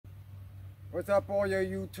What's up, all your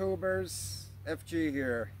YouTubers? FG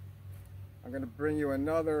here. I'm going to bring you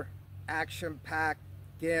another action-packed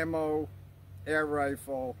Gamo air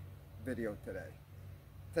rifle video today.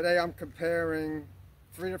 Today I'm comparing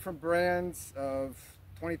 3 different brands of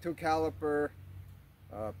 22 caliber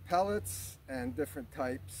pellets and different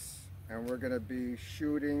types, and we're going to be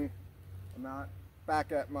shooting. I'm out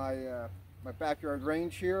back at my my backyard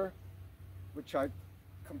range here, which I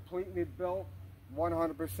completely built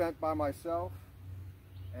 100% by myself,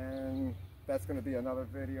 and that's going to be another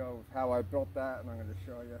video of how I built that, and I'm going to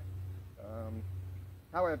show you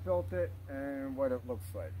how I built it and what it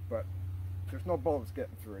looks like. But there's no bullets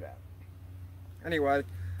getting through that. Anyway,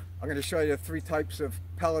 I'm going to show you 3 types of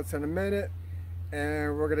pellets in a minute,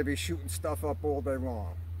 and we're going to be shooting stuff up all day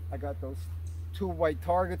long. I got those 2 white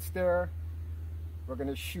targets there. We're going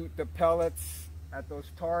to shoot the pellets at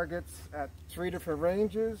those targets at 3 different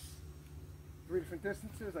ranges, 3 different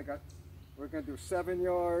distances. We're going to do 7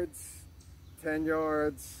 yards, 10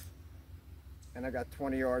 yards, and I got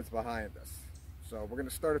 20 yards behind us. So we're going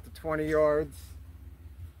to start at the 20 yards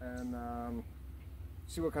and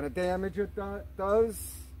see what kind of damage it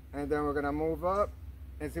does, and then we're going to move up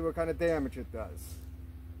and see what kind of damage it does.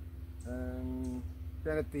 And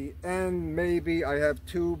then at the end, maybe I have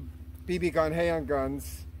 2 BB gun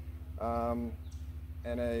handguns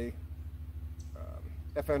and a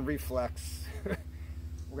FN reflex.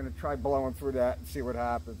 We're going to try blowing through that and see what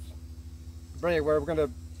happens. But anyway, we're going to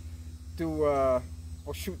do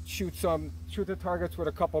we'll shoot the targets with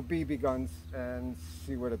a couple BB guns and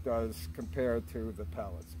see what it does compared to the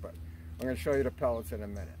pellets. But I'm going to show you the pellets in a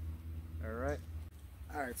minute. All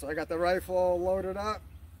right, so I got the rifle all loaded up.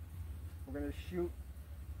 We're going to shoot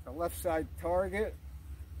the left side target.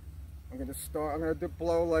 I'm going to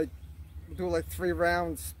do like 3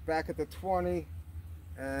 rounds back at the 20,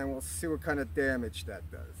 and we'll see what kind of damage that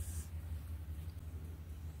does.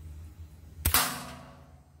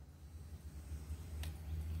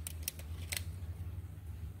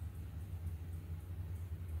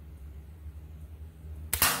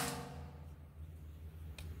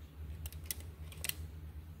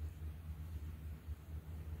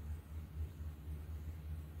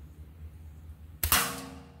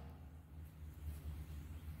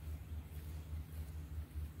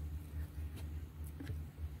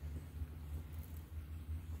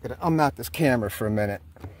 I'm gonna unmount this camera for a minute.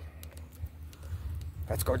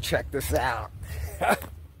 Let's go check this out.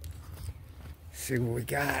 See what we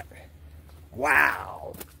got.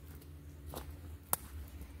 Wow.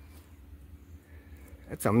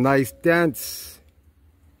 That's some nice dents.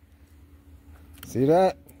 See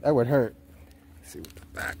that? That would hurt. Let's see what the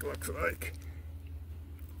back looks like.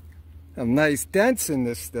 Some nice dents in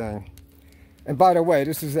this thing. And by the way,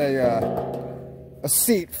 this is a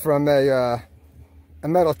seat from a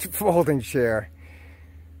metal folding chair.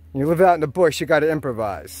 You live out in the bush, you got to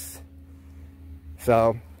improvise.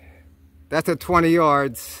 So that's at 20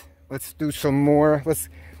 yards. Let's do some more. Let's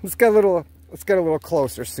get a little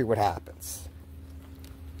closer, see what happens.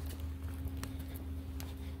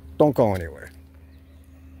 Don't go anywhere.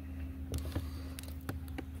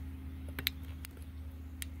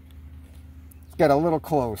 Let's get a little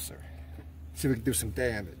closer. See if we can do some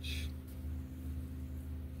damage.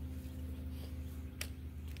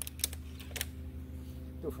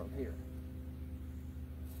 Do from here.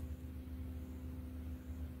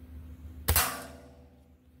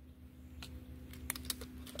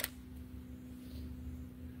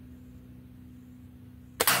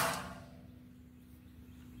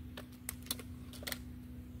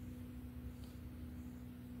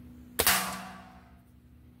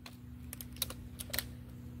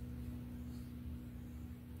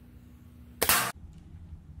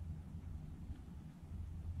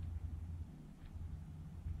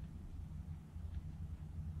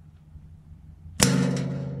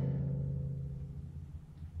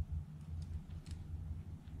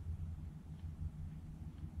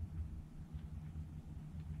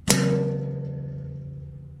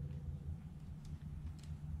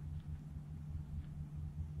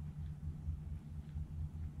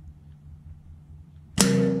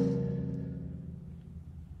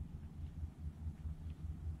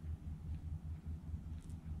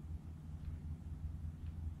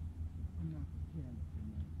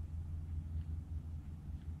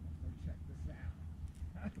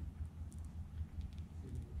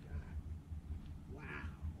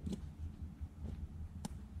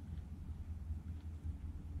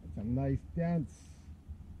 Some nice dents.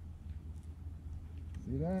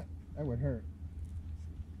 See that? That would hurt. See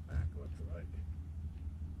what the back looks like.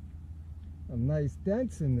 Some nice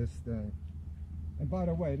dents in this thing. And by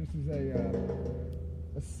the way, this is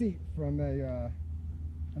a seat from a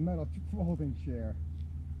metal folding chair.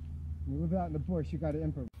 When you live out in the bush, you got to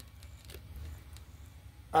improvise.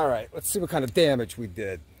 All right, let's see what kind of damage we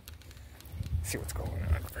did. Let's see what's going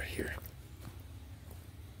on over here.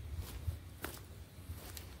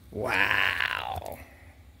 Wow.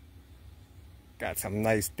 Got some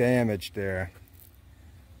nice damage there.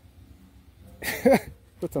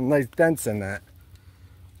 Put some nice dents in that.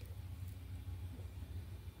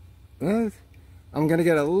 I'm gonna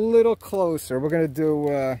get a little closer. We're gonna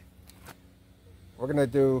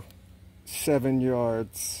do 7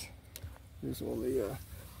 yards. Here's all the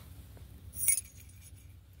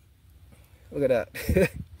look at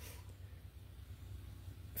that.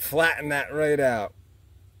 Flatten that right out.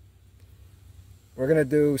 We're gonna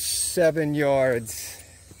do 7 yards.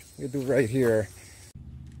 We'll do right here.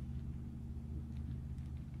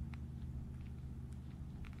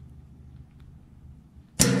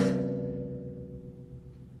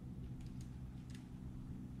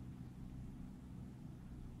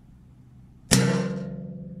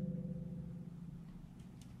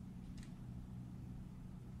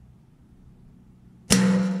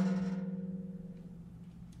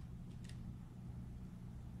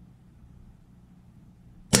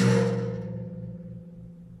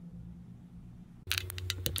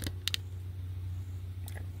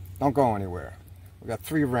 Don't go anywhere. We got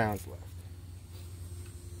 3 rounds left.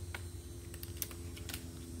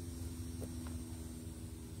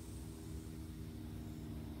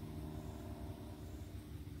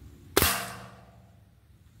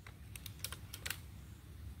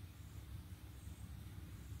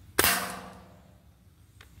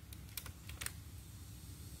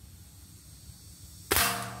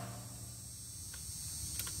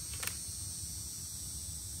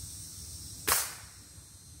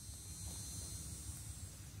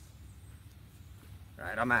 All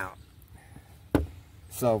right, I'm out.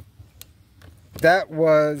 So that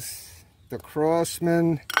was the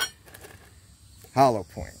Crosman Hollow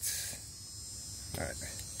Points. All right,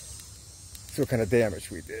 see what kind of damage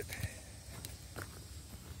we did.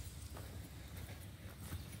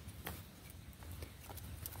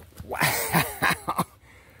 Wow,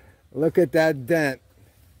 look at that dent.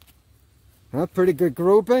 Huh? Pretty good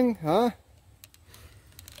grouping, huh?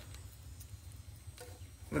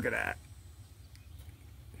 Look at that.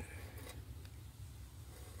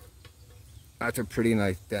 That's a pretty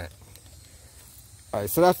nice dent. All right,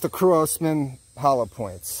 so that's the Crosman Hollow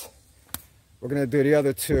Points. We're gonna do the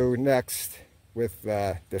other 2 next with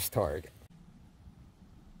this target.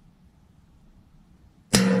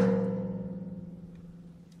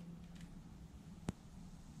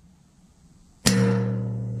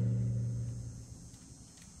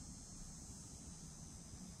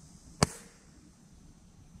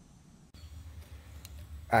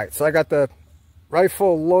 All right, so I got the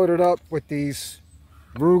rifle loaded up with these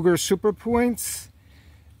Ruger Superpoints,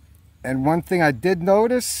 and one thing I did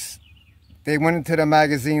notice, they went into the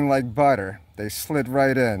magazine like butter. They slid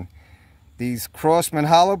right in. These Crosman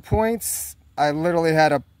Hollow Points, I literally had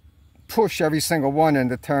to push every single one in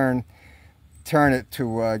to turn it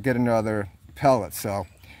to get another pellet. So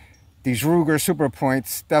these Ruger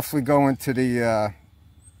Superpoints definitely go into the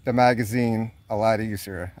magazine a lot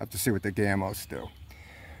easier. I have to see what the Gamos do.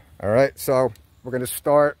 All right, so we're gonna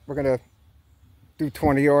start, we're gonna do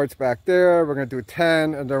 20 yards back there, we're gonna do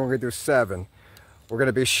 10, and then we're gonna do 7. We're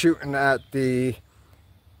gonna be shooting at the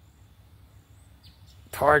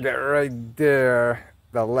target right there,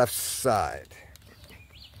 the left side.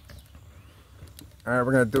 All right,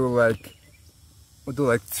 we're gonna do like, we'll do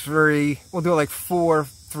like 3, we'll do like 4,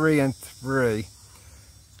 3, and 3.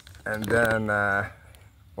 And then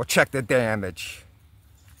we'll check the damage.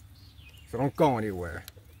 So don't go anywhere.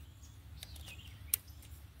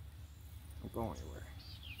 Go anywhere.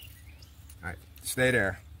 All right, stay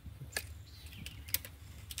there.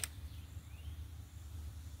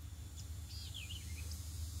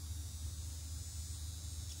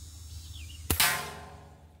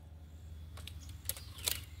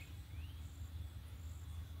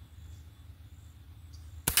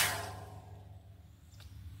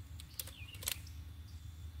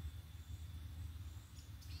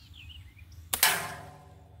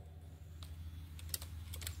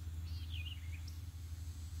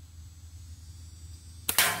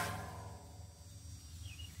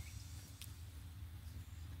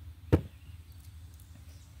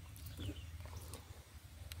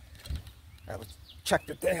 All right, let's check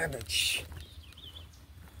the damage.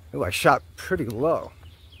 Oh, I shot pretty low.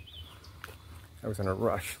 I was in a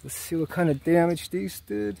rush. Let's see what kind of damage these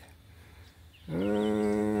did. I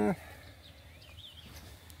don't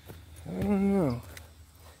know.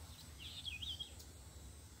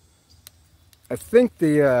 I think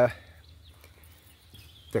the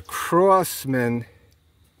Crosman,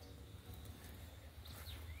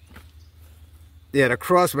 yeah, the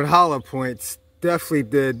Crosman Hollow Points definitely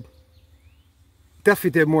did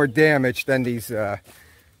more damage than these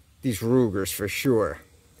Rugers for sure.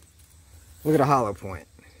 Look at the Hollow Point,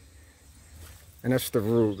 and that's the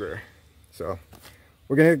Ruger. So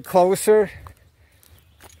we're gonna get closer,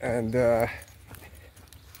 and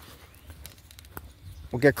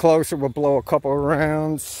we'll get closer. We'll blow a couple of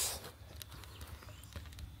rounds.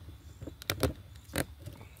 All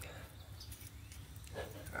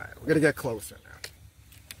right, we're gonna get closer now.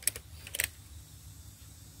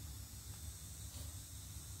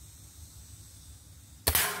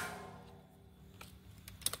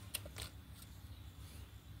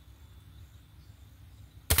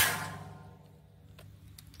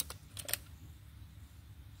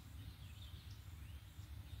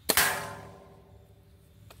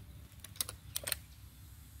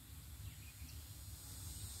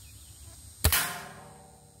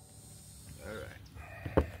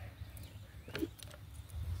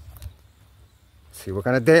 See what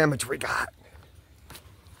kind of damage we got.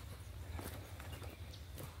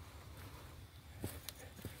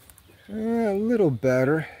 A little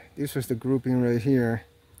better. This was the grouping right here.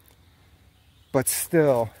 But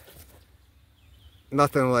still,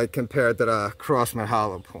 nothing like compared to the Crosman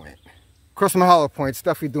Hollow Point. Crosman Hollow Point's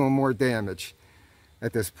definitely doing more damage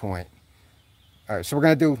at this point. Alright, so we're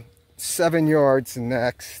going to do 7 yards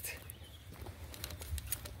next.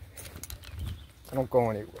 I don't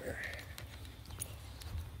go anywhere.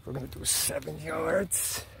 We're going to do 7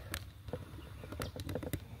 yards.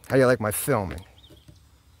 How you like my filming?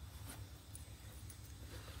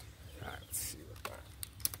 All right, let's see what that.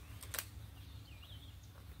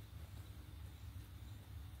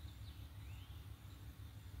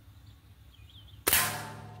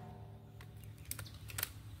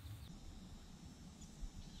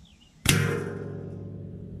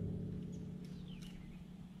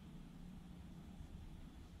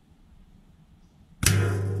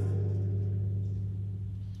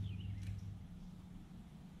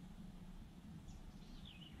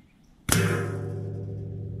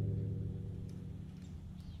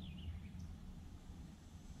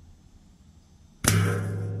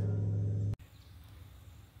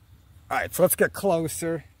 All right, so let's get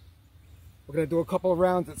closer. We're gonna do a couple of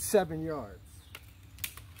rounds at 7 yards.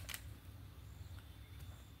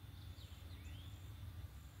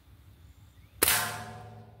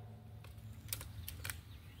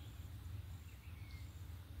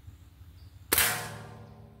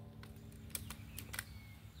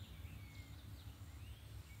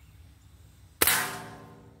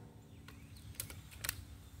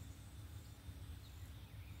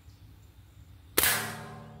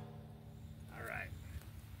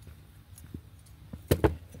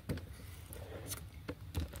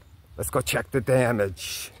 Let's go check the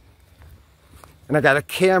damage. And I got a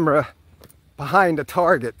camera behind the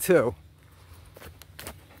target too,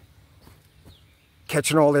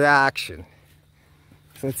 catching all the action.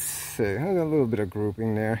 So let's see, I got a little bit of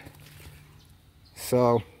grouping there.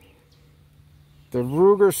 So the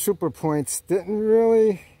Ruger Superpoints didn't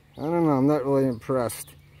really, I don't know, I'm not really impressed.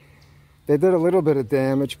 They did a little bit of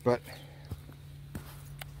damage, but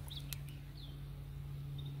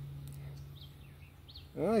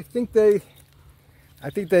well, I think they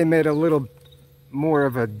made a little more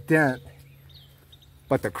of a dent.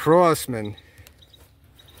 But the Crosman,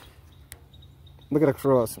 look at the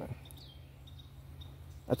Crosman.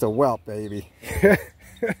 That's a whelp, baby.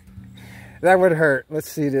 That would hurt. Let's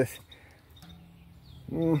see this.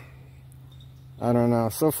 I don't know.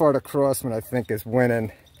 So far the Crosman I think is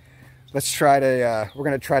winning. Let's try the, we're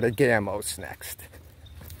gonna try the Gamos next.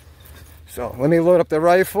 So let me load up the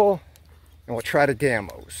rifle and we'll try the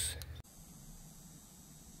Gamos.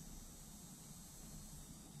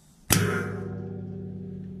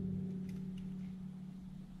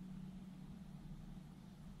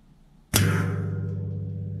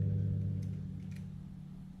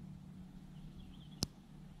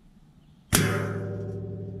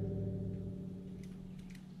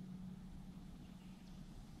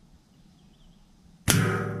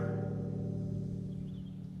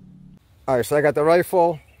 All right, so I got the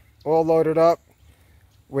rifle all loaded up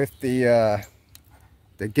with the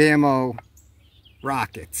Gamo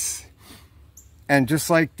rockets, and just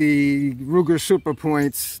like the Ruger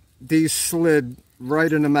Superpoints, these slid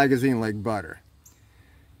right in the magazine like butter.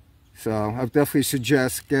 So I definitely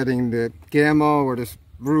suggest getting the Gamo or the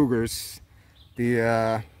Rugers.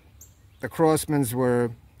 The Crosmans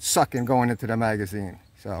were sucking going into the magazine.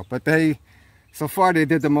 So, but so far they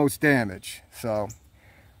did the most damage. So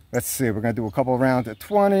Let's see, we're going to do a couple rounds at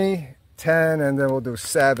 20, 10, and then we'll do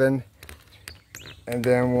 7. And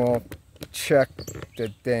then we'll check the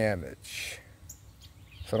damage.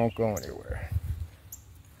 So don't go anywhere.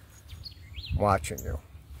 I'm watching you.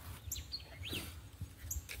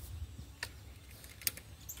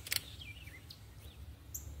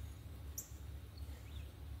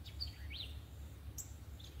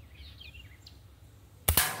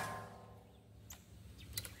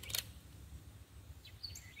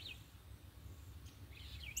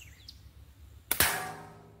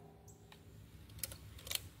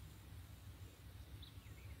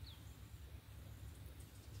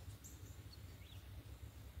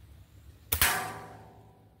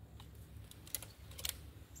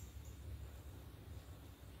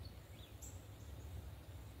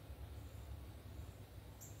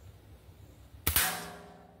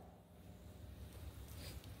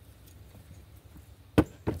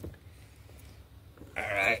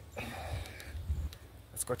 Alright,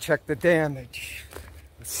 let's go check the damage.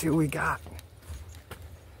 Let's see what we got.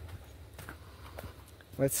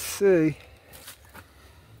 Let's see.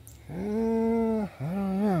 I don't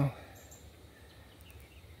know.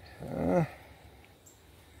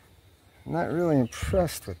 I'm not really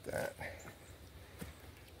impressed with that.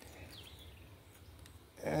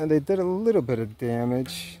 And they did a little bit of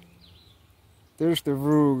damage. There's the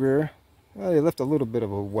Ruger. Well, they left a little bit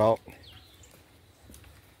of a welt.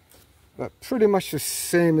 But pretty much the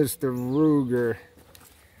same as the Ruger.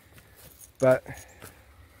 But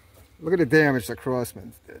look at the damage the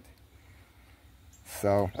Crosmans did.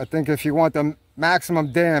 So I think if you want the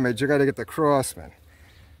maximum damage, you got to get the Crosman.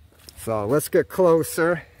 So let's get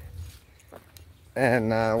closer and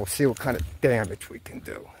we'll see what kind of damage we can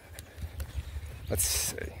do. Let's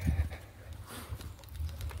see.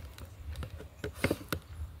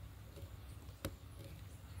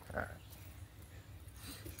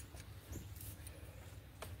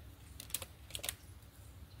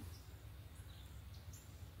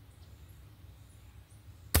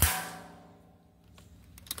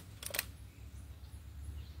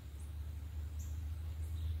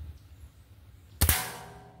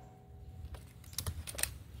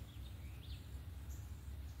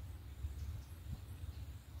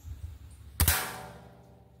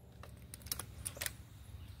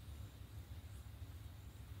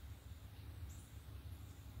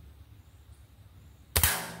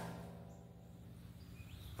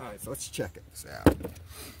 Alright, so let's check this out.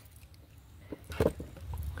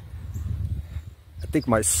 I think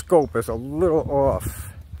my scope is a little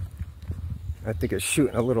off. I think it's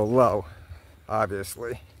shooting a little low,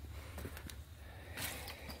 obviously.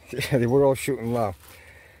 Yeah, they were all shooting low.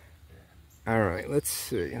 Alright, let's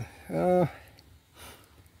see. Not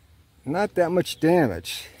that much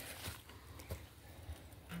damage.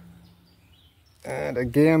 And the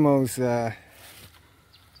Gamo's, I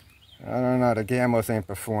don't know, the Gamos ain't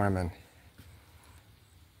performing.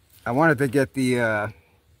 I wanted to get the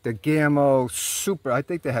Gamo Super, I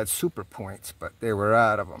think they had Super Points, but they were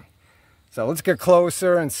out of them. So let's get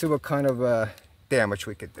closer and see what kind of damage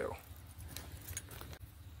we could do.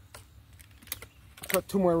 Put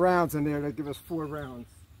 2 more rounds in there to give us 4 rounds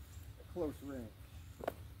at close range.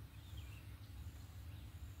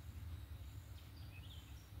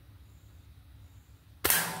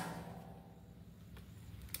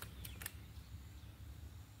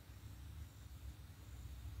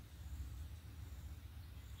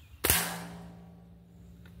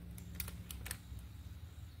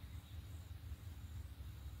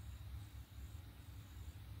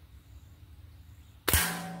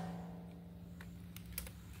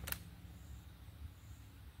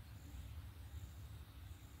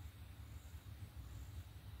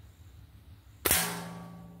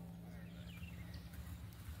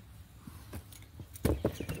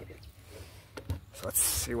 Let's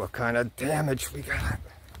see what kind of damage we got.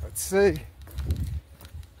 Let's see.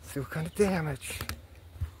 See what kind of damage.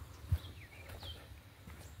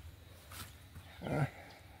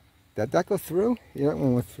 Did that go through? Yeah, that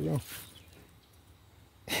one went through.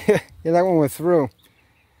 Yeah, that one went through.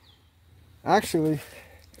 Actually,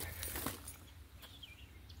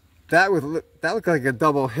 that looked like a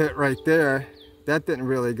double hit right there. That didn't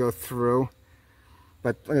really go through.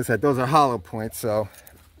 But like I said, those are hollow points, so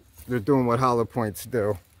they're doing what hollow points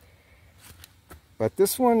do. But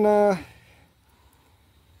this one, I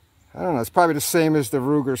don't know, it's probably the same as the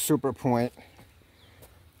Ruger Superpoint.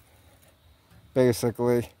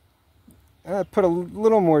 Basically. I put a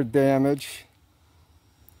little more damage.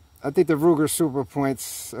 I think the Ruger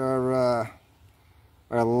Superpoints are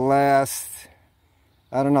last.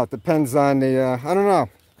 I don't know, it depends on the, I don't know.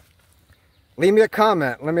 Leave me a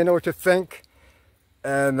comment, let me know what you think.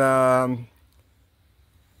 And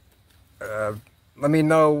let me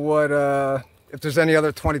know what if there's any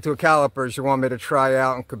other 22 calipers you want me to try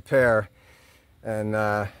out and compare. And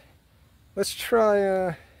let's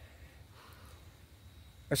try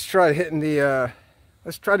hitting the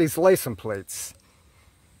let's try these license plates.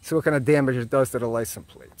 See what kind of damage it does to the license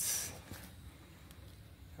plates.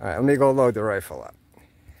 All right, let me go load the rifle up.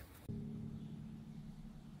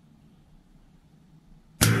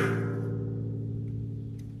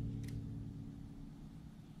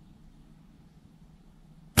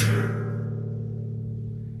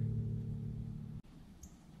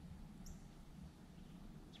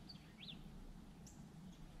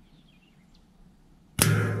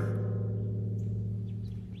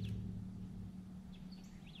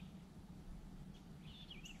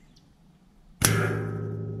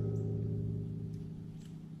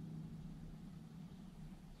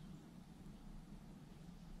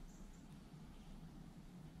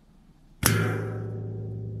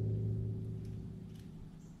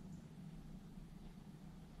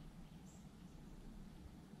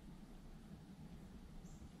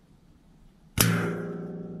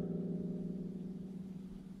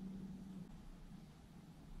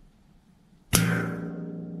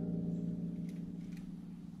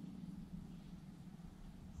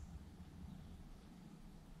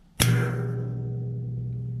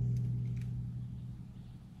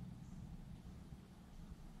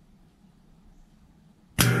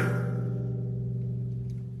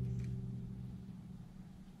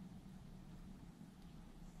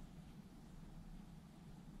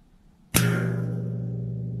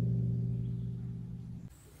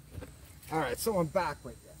 All right, so I'm back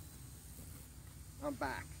with you. I'm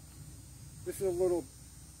back. This is a little,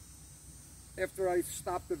 after I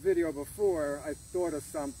stopped the video before, I thought of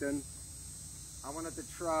something. I wanted to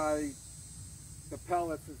try the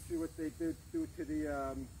pellets and see what they do to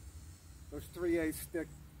the, those 3/8 stick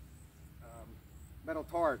metal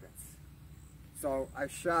targets. So I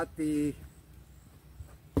shot the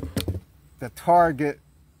target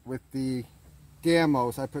with the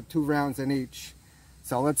Gamos. I put 2 rounds in each.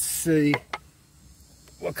 So let's see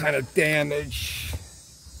what kind of damage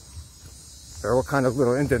or what kind of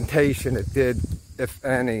little indentation it did, if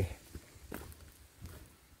any.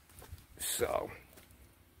 So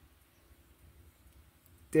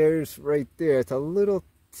there's right there, it's a little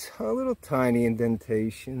tiny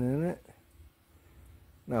indentation in it.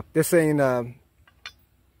 Now this ain't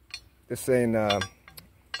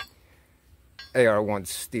AR1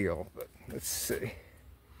 steel, but let's see.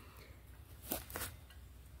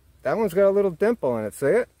 That one's got a little dimple in it, see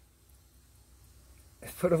it?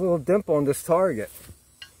 It put a little dimple in this target.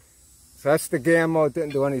 So that's the Gamo, it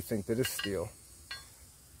didn't do anything to this steel.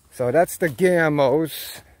 So that's the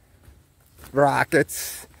Gamos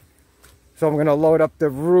rockets. So I'm gonna load up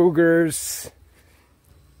the Rugers.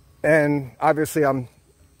 And obviously I'm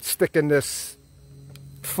sticking this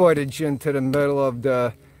footage into the middle of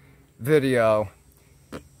the video.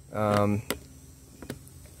 I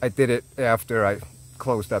did it after I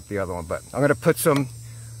closed up the other one, but I'm going to put some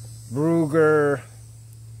Ruger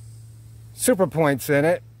Superpoints in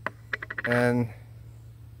it and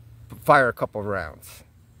fire a couple rounds.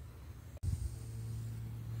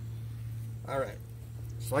 Alright,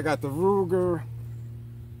 so I got the Ruger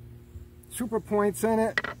Superpoints in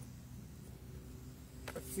it.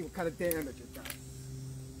 Let's see what kind of damage it does.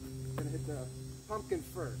 I'm going to hit the pumpkin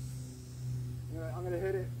first. I'm going to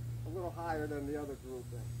hit it a little higher than the other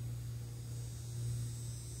grouping.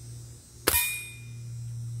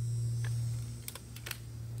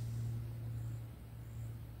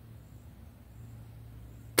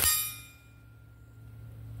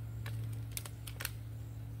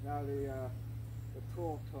 Now the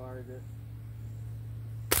tall target.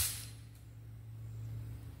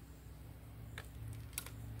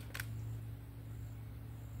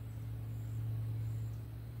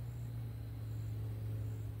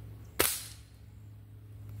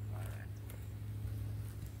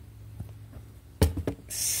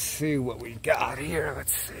 See what we got here.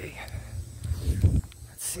 Let's see.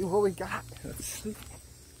 Let's see what we got. Let's see.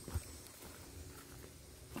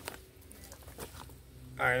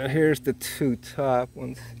 Alright, here's the 2 top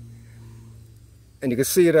ones. And you can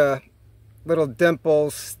see the little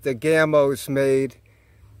dimples the Gamos made,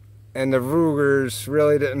 and the Rugers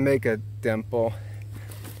really didn't make a dimple.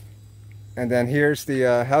 And then here's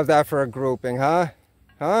the, how's that for a grouping, huh?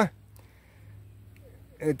 Huh?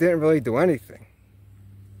 It didn't really do anything.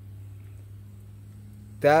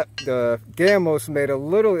 The Gamos made a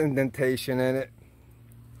little indentation in it.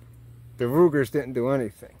 The Rugers didn't do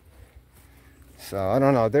anything. So I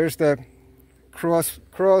don't know. There's the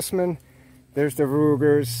Crosman There's the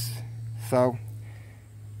Rugers. So,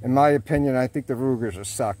 in my opinion, I think the Rugers are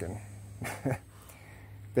sucking.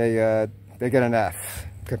 They get an F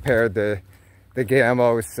compared to the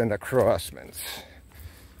Gamos and the Crosmans.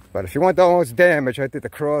 But if you want the most damage, I think the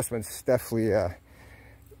Crosmans definitely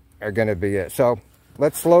are going to be it. So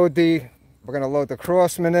let's load we're going to load the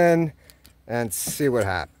Crosman in and see what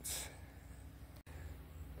happens.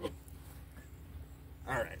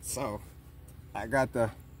 Alright, so I got the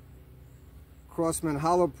Crosman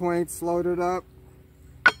Hollow Points loaded up.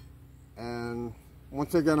 And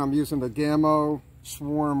once again, I'm using the Gamo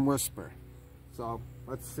Swarm Whisper. So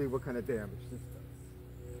let's see what kind of damage this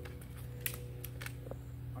does.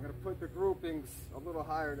 I'm going to put the groupings a little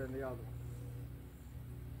higher than the other one.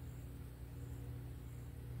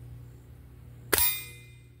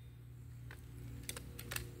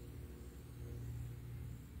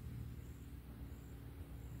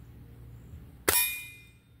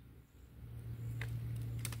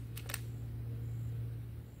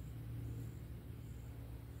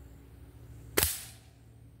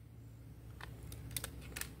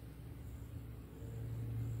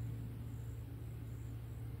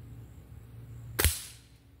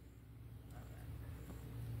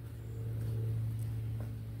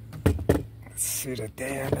 See the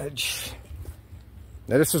damage.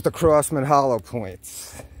 Now this is the Crosman Hollow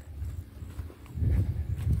Points.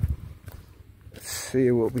 Let's see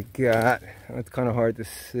what we got. It's kind of hard to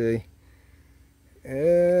see.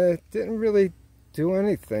 It didn't really do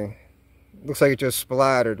anything. Looks like it just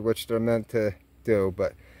splattered, which they're meant to do.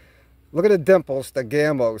 But look at the dimples the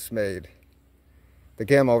Gamos made. The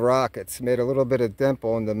Gamo Rockets made a little bit of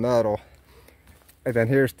dimple in the metal. And then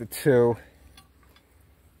here's the two.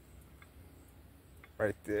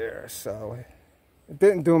 Right there, so it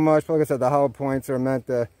didn't do much. But like I said, the hollow points are meant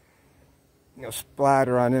to,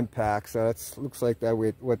 splatter on impact. So it looks like that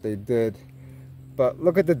what they did. But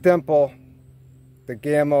look at the dimple the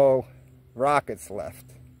Gamo Rockets left.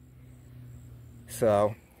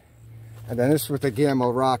 So, and then this with the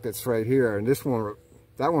Gamo Rockets right here, and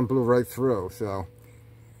that one blew right through. So,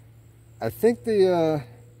 I think I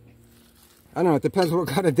don't know. It depends what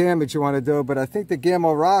kind of damage you want to do, but I think the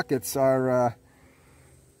Gamo Rockets are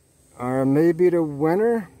maybe the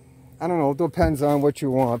winner. I don't know, it depends on what you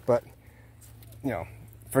want, but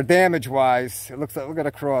for damage wise, it looks like, look at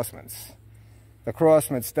the Crosmans. The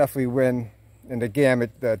Crosmans definitely win in the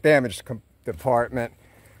damage department.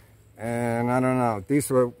 And I don't know, these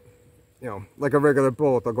were, like a regular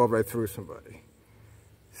bullet, they'll go right through somebody.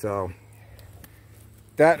 So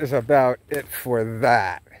that is about it for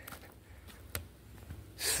that.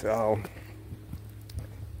 So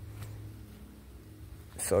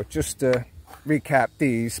just to recap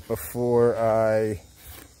these before I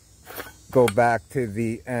go back to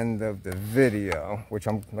the end of the video, which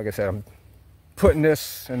like I said, I'm putting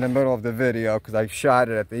this in the middle of the video because I shot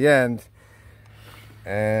it at the end.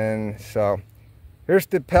 And so here's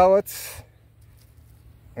the pellets.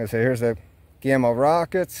 Like I say, here's the Gamo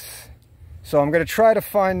Rockets. So I'm going to try to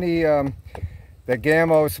find the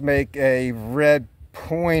Gamos make a red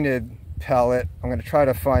pointed pellet. I'm going to try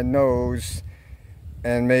to find those.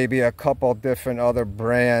 And maybe a couple different other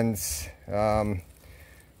brands.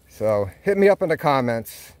 So hit me up in the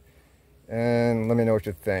comments and let me know what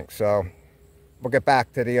you think. So we'll get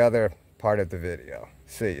back to the other part of the video.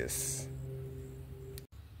 See yous.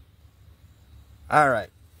 Alright,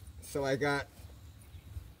 so I got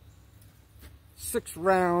 6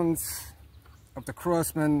 rounds of the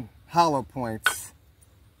Crosman Hollow Points.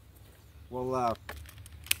 We'll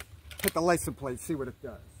hit the license plate, see what it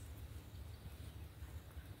does.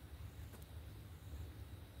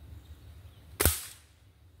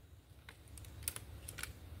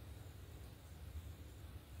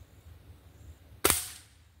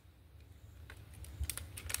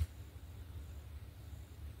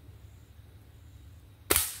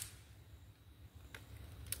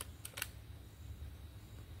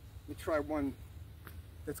 Let me try one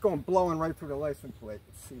that's going blowing right through the license plate.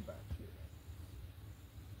 Let's see back here.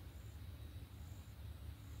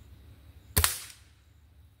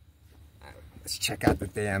 Right, let's check out the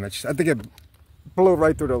damage. I think it blew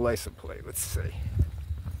right through the license plate. Let's see.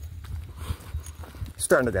 It's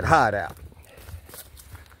starting to get hot out.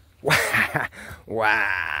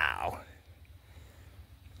 Wow.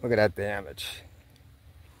 Look at that damage.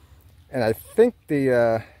 And I think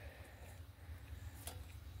the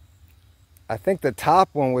top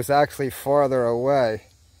one was actually farther away.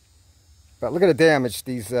 But look at the damage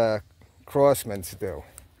these Crosmans do.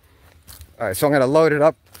 Alright, so I'm going to load it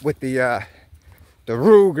up with the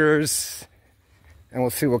Rugers, and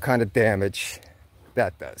we'll see what kind of damage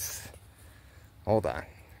that does. Hold on.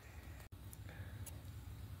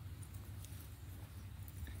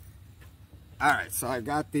 All right, so I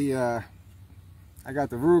got the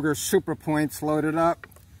Ruger Superpoints loaded up.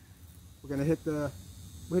 We're gonna hit the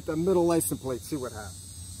middle license plate, see what happens.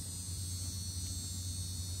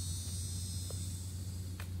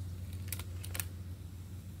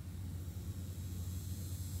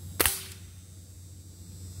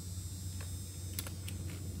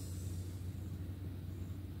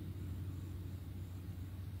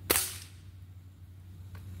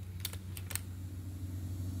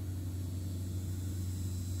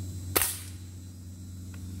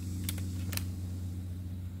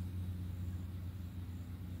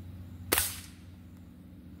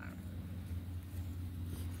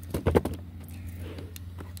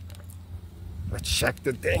 Let's check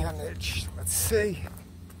the damage. Let's see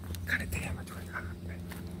what kind of damage we got.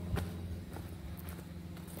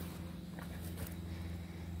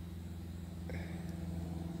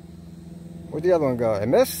 Where'd the other one go? I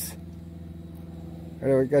missed?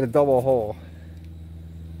 Or we got a double hole?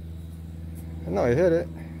 I know I hit it.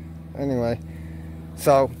 Anyway,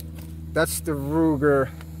 so that's the Ruger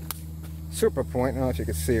Superpoint. I don't know if you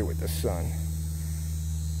can see it with the sun.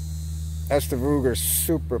 That's the Ruger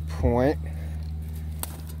Superpoint.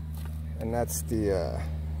 And that's the,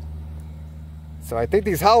 so I think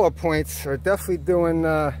these hollow points are definitely doing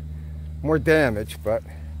more damage, but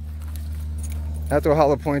that's what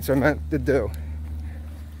hollow points are meant to do.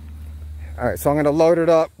 All right, so I'm gonna load it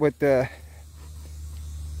up with the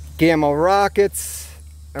Gamo Rockets,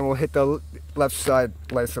 and we'll hit the left side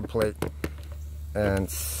license plate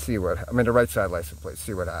and see what, I mean the right side license plate,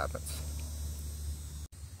 see what happens.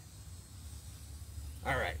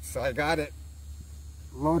 All right, so I got it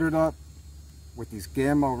loaded up with these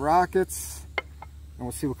Gamo Rockets, and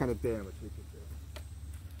we'll see what kind of damage we can do.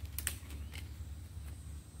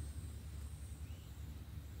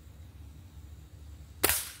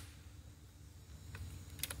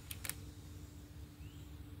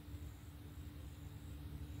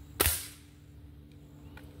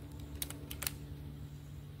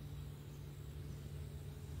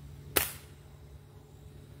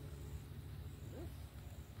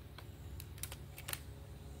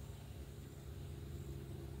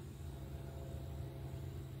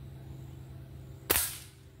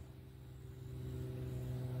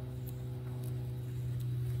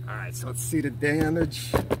 All right, so let's see the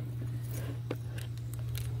damage.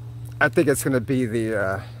 I think it's going to be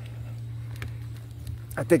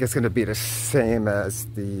the same as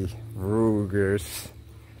the Rugers.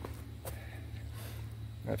 I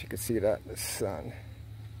don't know if you can see that in the sun.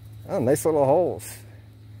 Oh, nice little holes.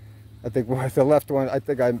 I think the left one, I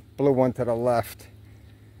think I blew one to the left. I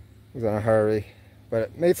was in a hurry, but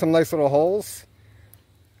it made some nice little holes. I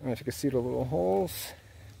don't know if you can see the little holes.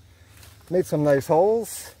 Made some nice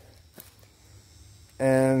holes.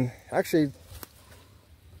 And actually,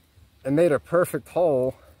 it made a perfect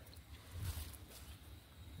hole.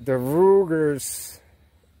 The Rugers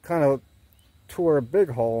kind of tore a big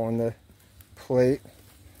hole in the plate.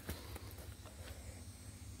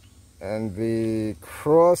 And the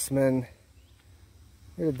Crosman,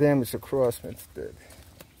 look at the damage the Crosmans did.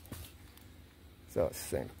 So,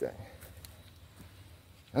 same thing.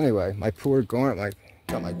 Anyway, my poor garment,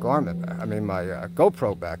 got my garment back. I mean, my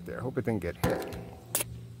GoPro back there. Hope it didn't get hit.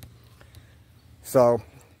 So,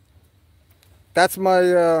 that's my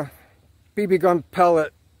BB gun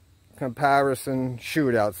pellet comparison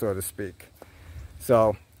shootout, so to speak.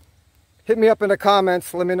 So, hit me up in the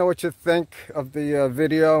comments. Let me know what you think of the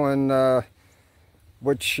video, and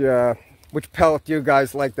which pellet you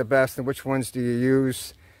guys like the best, and which ones do you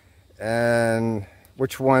use, and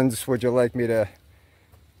which ones would you like me to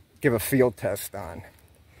give a field test on.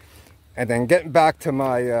 And then getting back to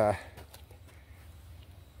my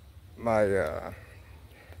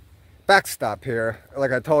backstop here,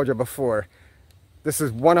 like I told you before, this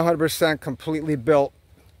is 100% completely built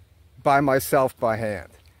by myself by hand.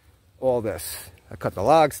 All this. I cut the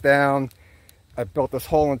logs down. I built this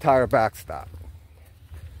whole entire backstop.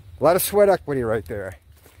 A lot of sweat equity right there.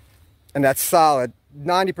 And that's solid.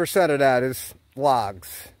 90% of that is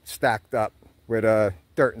logs stacked up with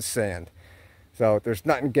dirt and sand. So there's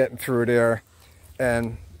nothing getting through there.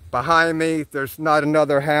 And behind me, there's not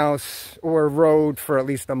another house or road for at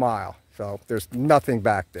least a mile. So there's nothing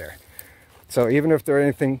back there. So even if there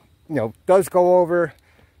anything, does go over,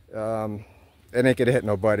 it ain't gonna hit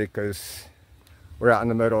nobody, because we're out in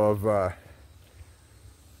the middle of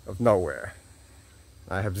nowhere.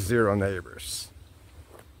 I have 0 neighbors.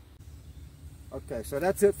 Okay, so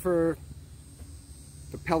that's it for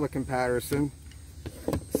the pellet comparison.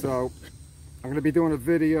 So I'm going to be doing a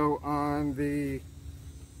video on the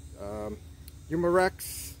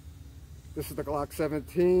Umarex. This is the Glock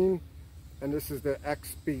 17, and this is the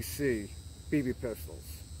XBC BB pistols.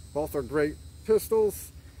 Both are great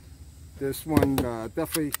pistols. This one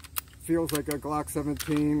definitely feels like a Glock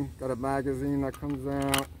 17. Got a magazine that comes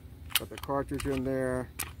out. Got the cartridge in there.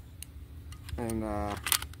 And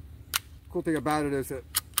cool thing about it is it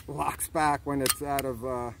locks back when it's out of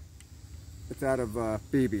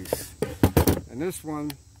BBs. And this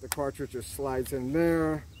one, the cartridge just slides in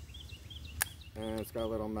there, and it's got a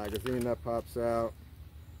little magazine that pops out.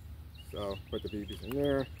 So put the BBs in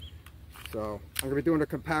there. So I'm gonna be doing a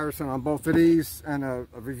comparison on both of these and a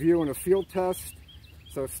review and a field test.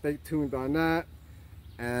 So stay tuned on that.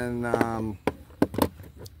 And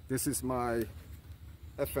this is my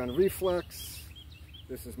FN Reflex.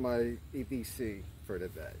 This is my EDC for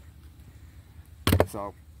today.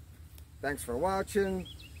 So thanks for watching.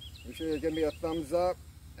 Make sure you give me a thumbs up,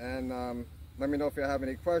 and let me know if you have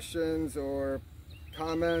any questions or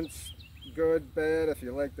comments, good, bad, if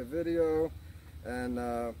you like the video, and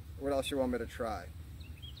what else you want me to try.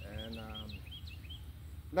 And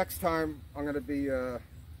next time I'm going to be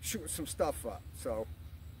shooting some stuff up, so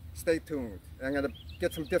stay tuned. And I'm going to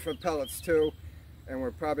get some different pellets too, and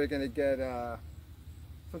we're probably going to get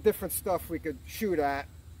some different stuff we could shoot at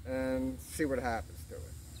and see what happens to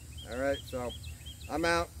it. Alright, so I'm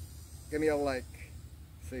out. Give me a like.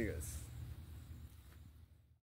 See yous.